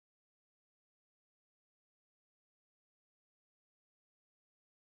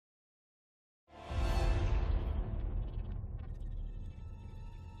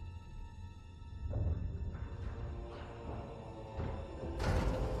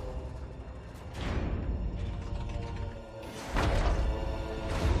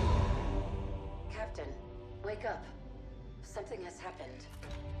Something has happened.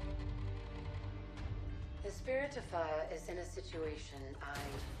 The Spirit of Fire is in a situation I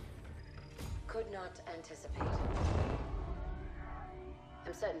could not anticipate.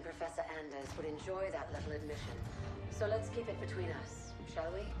 I'm certain Professor Anders would enjoy that little admission, so let's keep it between us,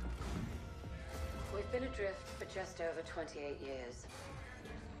 shall we? We've been adrift for just over 28 years.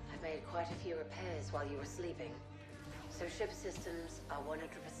 I've made quite a few repairs while you were sleeping, so ship systems are 100%.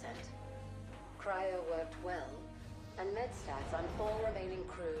 Cryo worked well, and med stats on all remaining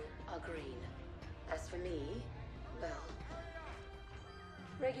crew are green. As for me, well,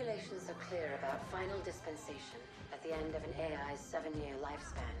 regulations are clear about final dispensation at the end of an AI's 7-year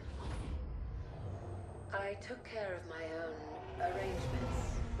lifespan. I took care of my own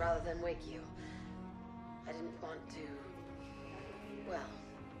arrangements rather than wake you. I didn't want to... well,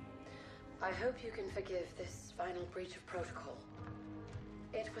 I hope you can forgive this final breach of protocol.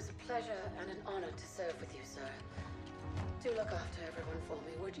 It was a pleasure and an honor to serve with you, sir. Do look after everyone for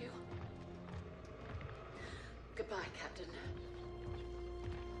me, would you? Goodbye, Captain.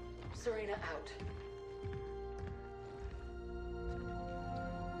 Serena out.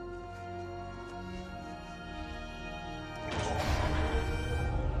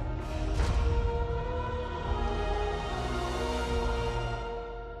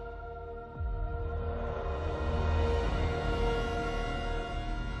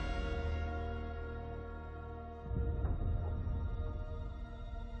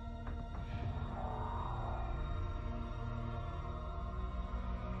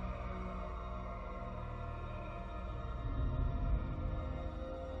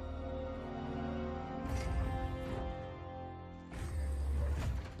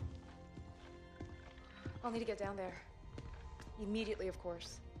 I'll need to get down there. Immediately, of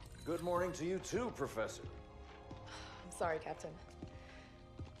course. Good morning to you too, Professor. I'm sorry, Captain.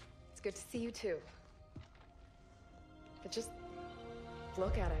 It's good to see you too. But just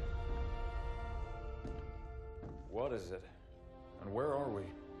look at it. What is it? And where are we?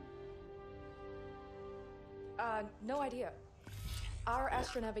 No idea. Our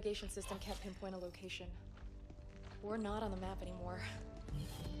astronavigation system can't pinpoint a location. We're not on the map anymore.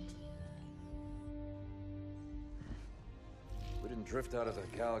 We didn't drift out of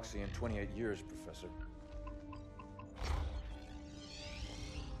the galaxy in 28 years, Professor.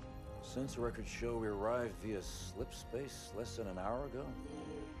 Sensor records show we arrived via slip space less than an hour ago.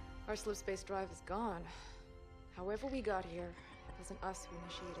 Our slip space drive is gone. However we got here, it wasn't us who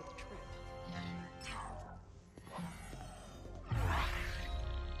initiated the trip.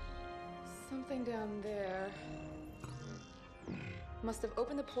 Something down there must have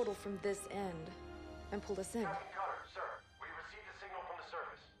opened the portal from this end and pulled us in. Captain Cutter, sir, we received a signal from the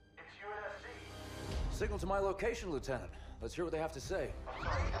surface. It's UNSC. Signal to my location, Lieutenant. Let's hear what they have to say. I'm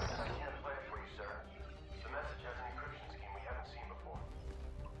sorry, I can't play it for you, sir. The message has an encryption scheme we haven't seen before.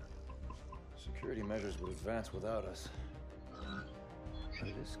 Security measures would advance without us. But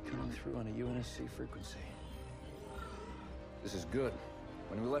it is coming through on a UNSC frequency. This is good.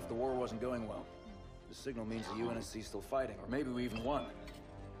 When we left, the war wasn't going well. The signal means the UNSC's still fighting, or maybe we even won.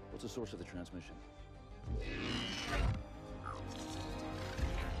 What's the source of the transmission?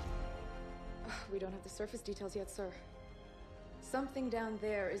 We don't have the surface details yet, sir. Something down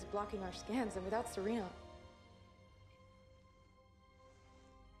there is blocking our scans, and without Serena...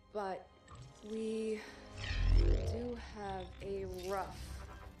 But we do have a rough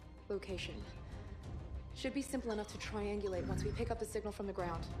location. Should be simple enough to triangulate once we pick up the signal from the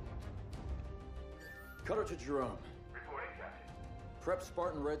ground. Cutter to Jerome. Reporting, Captain. Prep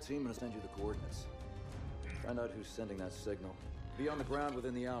Spartan Red Team and I'll send you the coordinates. Find out who's sending that signal. Be on the ground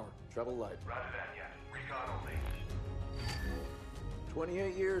within the hour. Travel light. Roger that, Captain. Recon only.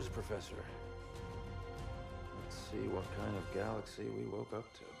 28 years, Professor. Let's see what kind of galaxy we woke up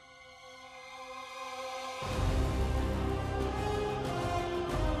to.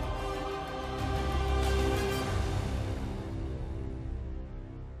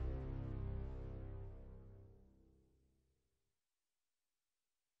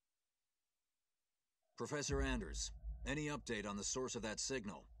 Professor Anders, any update on the source of that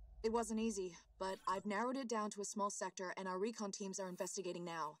signal? It wasn't easy, but I've narrowed it down to a small sector, and our recon teams are investigating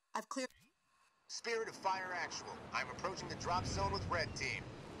now. I've cleared... Spirit of Fire Actual. I'm approaching the drop zone with Red Team.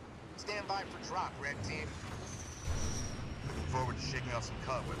 Stand by for drop, Red Team. Looking forward to shaking off some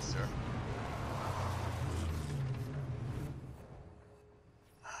cobwebs, sir.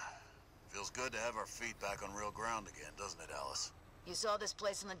 Feels good to have our feet back on real ground again, doesn't it, Alice? You saw this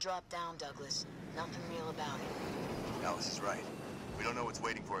place in the drop down, Douglas. Nothing real about it. Alice is right. We don't know what's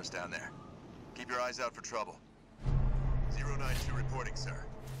waiting for us down there. Keep your eyes out for trouble. 092 reporting, sir.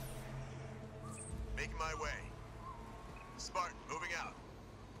 Making my way. Spartan, moving out.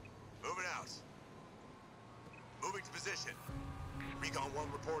 Moving out. Moving to position. Recon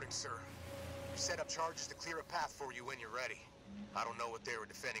 1 reporting, sir. We set up charges to clear a path for you when you're ready. I don't know what they were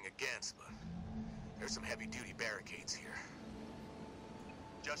defending against, but there's some heavy-duty barricades here.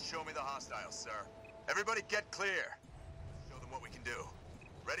 Just show me the hostiles, sir. Everybody get clear. Show them what we can do.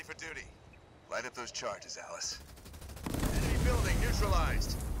 Ready for duty. Light up those charges, Alice. Enemy building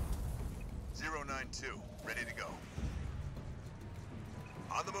neutralized. 092, ready to go.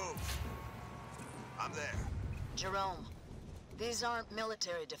 On the move. I'm there. Jerome, these aren't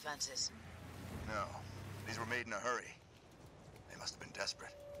military defenses. No, these were made in a hurry. They must have been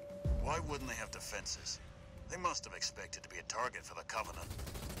desperate. Why wouldn't they have defenses? They must have expected to be a target for the Covenant.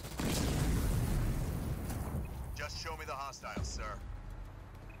 Just show me the hostiles, sir.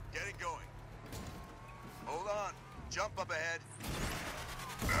 Get it going. Hold on. Jump up ahead.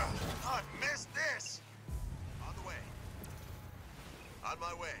 I missed this! On the way. On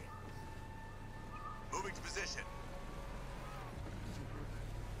my way. Moving to position.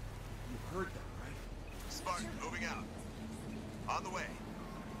 You heard that, right? Spartan, moving out. On the way.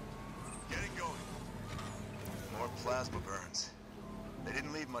 Getting going. More plasma burns. They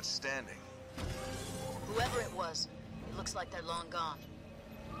didn't leave much standing. Whoever it was, it looks like they're long gone.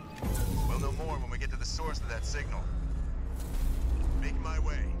 We'll know more when we get to the source of that signal. Making my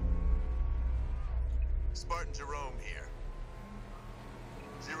way. Spartan Jerome here.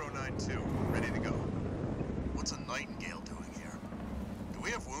 092, ready to go. What's a Nightingale doing here? Do we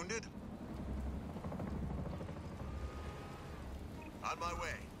have wounded? On my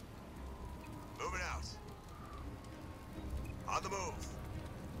way. Moving out. On the move.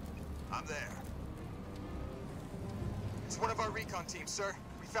 I'm there. It's one of our recon teams, sir.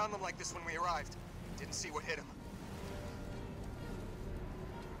 We found them like this when we arrived. Didn't see what hit them.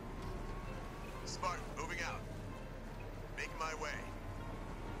 Spartan, moving out. Making my way.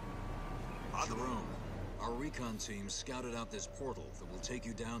 On the move. Jerome, our recon team scouted out this portal that will take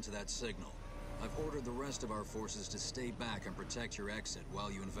you down to that signal. I've ordered the rest of our forces to stay back and protect your exit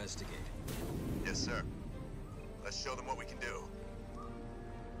while you investigate. Yes, sir. Let's show them what we can do.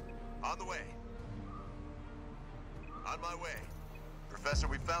 On the way. On my way. Professor,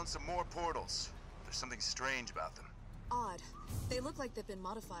 we found some more portals. There's something strange about them. Odd. They look like they've been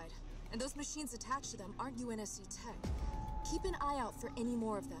modified. And those machines attached to them aren't UNSC tech. Keep an eye out for any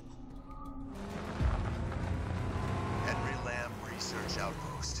more of them. Henry Lamb Research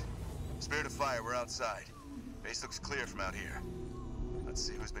Outpost. Spirit of Fire, we're outside. Base looks clear from out here. Let's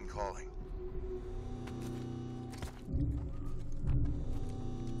see who's been calling.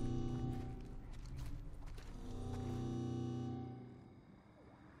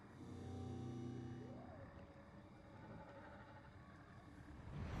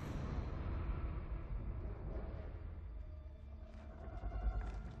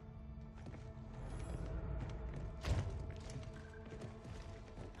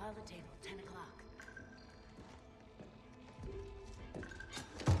 Pilot table, 10 o'clock.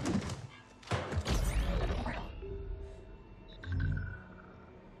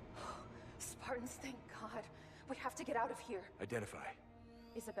 Spartans, thank God. We have to get out of here. Identify.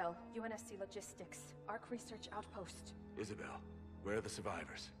 Isabel, UNSC Logistics, Arc Research Outpost. Isabel, where are the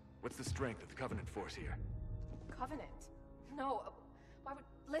survivors? What's the strength of the Covenant force here? Covenant? No, why would...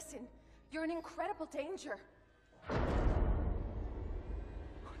 Listen, you're in incredible danger.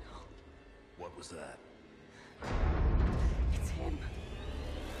 What was that? It's him.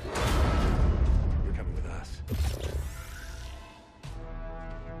 You're coming with us.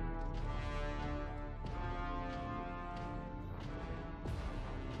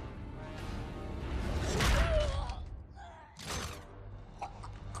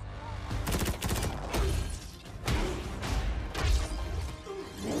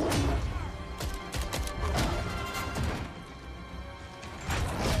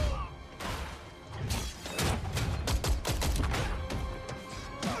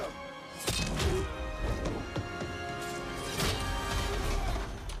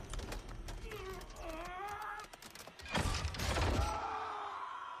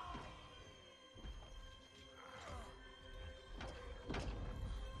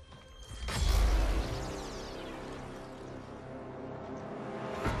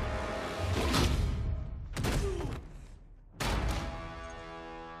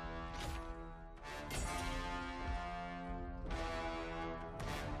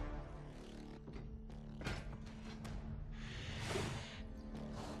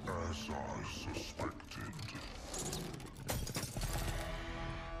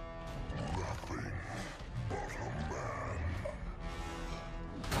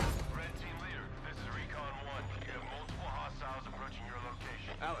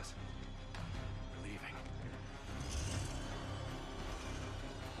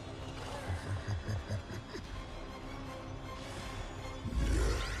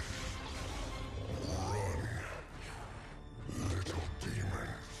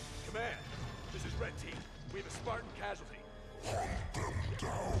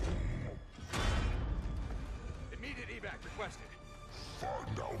 requested.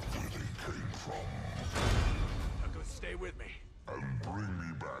 Find out where they came from. Douglas, stay with me. And bring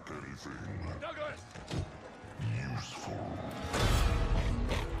me back anything Douglas! useful.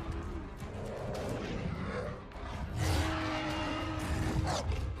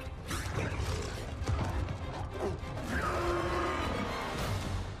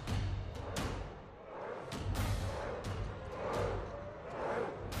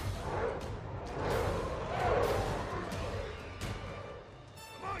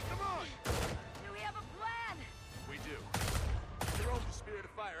 Come on! Do we have a plan? We do. Jerome to Spirit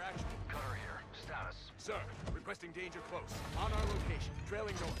of Fire action. Cutter here. Status. Sir, requesting danger close. On our location.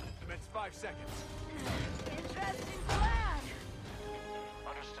 Trailing north. Commence 5 seconds. Interesting plan.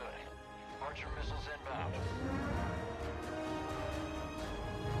 Understood. Archer missiles inbound.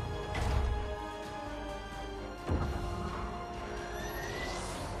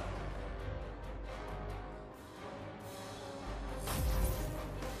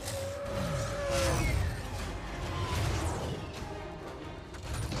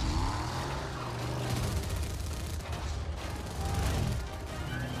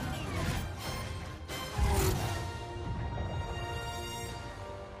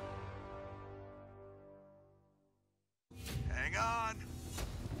 Hang on.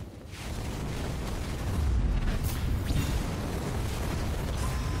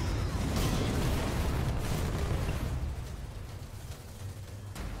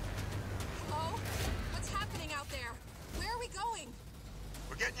 Hello? What's happening out there? Where are we going?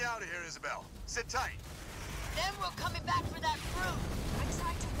 We're getting you out of here, Isabel. Sit tight. Then we're coming back for that fruit. I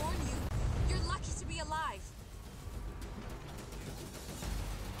tried to warn you. You're lucky to be alive.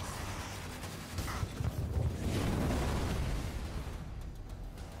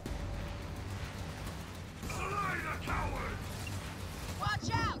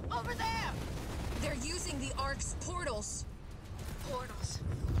 Watch out! Over there! They're using the Ark's portals. Portals.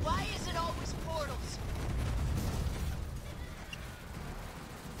 Why is it always portals?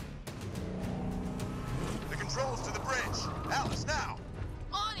 The controls to the bridge. Alice, now.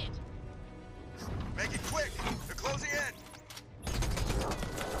 On it! Make it quick. They're closing in.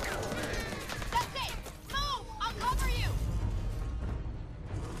 That's it! Move! I'll cover you!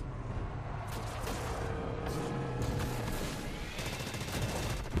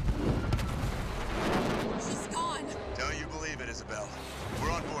 She's gone. Don't you believe it, Isabel.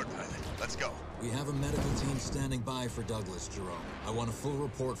 We're on board, pilot. Let's go. We have a medical team standing by for Douglas, Jerome. I want a full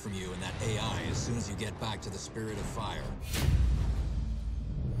report from you and that AI as soon as you get back to the Spirit of Fire.